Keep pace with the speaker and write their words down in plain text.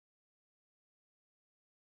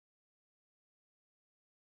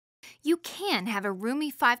You can have a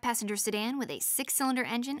roomy 5-passenger sedan with a 6-cylinder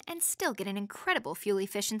engine and still get an incredible fuel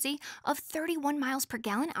efficiency of 31 miles per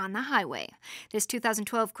gallon on the highway. This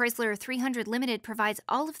 2012 Chrysler 300 Limited provides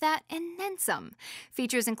all of that and then some.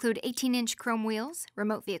 Features include 18-inch chrome wheels,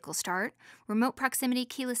 remote vehicle start, remote proximity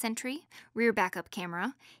keyless entry, rear backup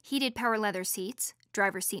camera, heated power leather seats,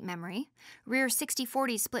 driver seat memory, rear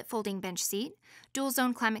 60/40 split folding bench seat, dual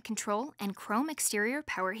zone climate control, and chrome exterior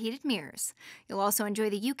power heated mirrors. You'll also enjoy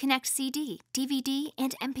the Uconnect CD, DVD,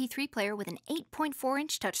 and MP3 player with an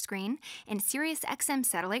 8.4-inch touchscreen and Sirius XM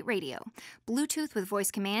satellite radio, Bluetooth with voice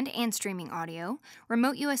command and streaming audio,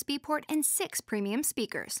 remote USB port, and 6 premium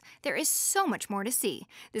speakers. There is so much more to see.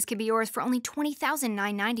 This could be yours for only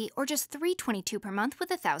 $20,990 or just $322 per month with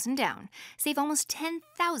 $1,000 down. Save almost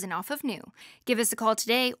 $10,000 off of new. Give us a call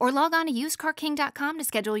today or log on to usedcarking.com to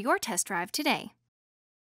schedule your test drive today.